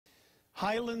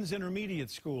Highlands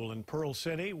Intermediate School in Pearl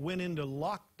City went into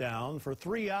lockdown for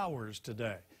 3 hours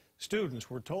today. Students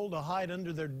were told to hide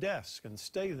under their desks and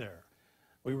stay there.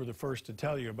 We were the first to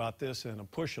tell you about this in a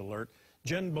push alert.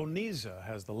 Jen Boniza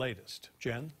has the latest.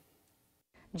 Jen?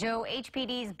 Joe,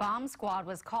 HPD's bomb squad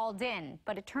was called in,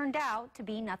 but it turned out to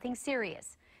be nothing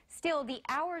serious. Still, the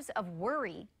hours of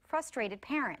worry frustrated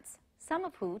parents, some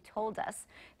of who told us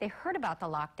they heard about the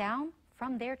lockdown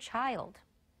from their child.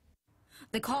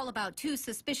 The call about 2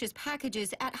 suspicious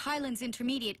packages at Highlands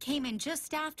Intermediate came in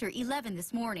just after 11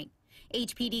 this morning.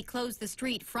 HPD closed the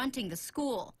street fronting the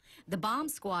school. The bomb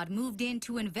squad moved in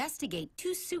to investigate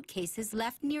 2 suitcases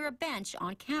left near a bench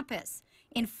on campus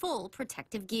in full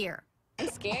protective gear. I'm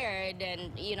scared,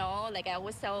 and like I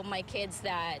always tell my kids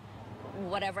that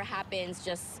whatever happens,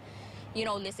 just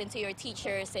listen to your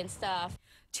teachers and stuff.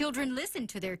 Children listened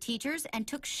to their teachers and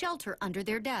took shelter under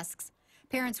their desks.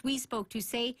 Parents we spoke to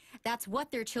say that's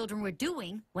what their children were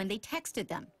doing when they texted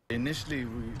them. Initially,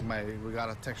 we got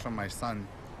a text from my son.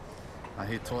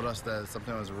 He told us that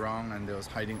something was wrong and they was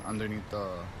hiding underneath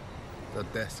the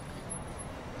desk.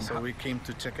 So we came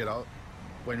to check it out.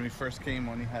 When we first came,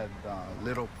 only had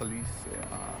little police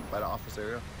by the office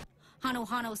area.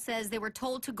 Hano says they were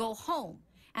told to go home,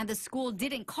 and the school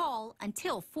didn't call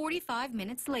until 45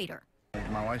 minutes later.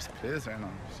 My wife's pissed right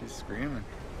now. She's screaming.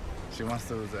 She wants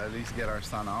to at least get our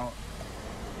son out,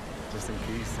 just in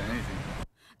case anything.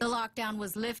 The lockdown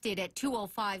was lifted at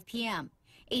 2:05 p.m.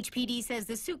 HPD says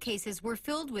the suitcases were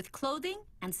filled with clothing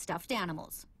and stuffed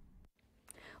animals.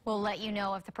 We'll let you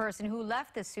know if the person who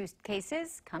left the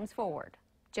suitcases comes forward.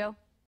 Joe?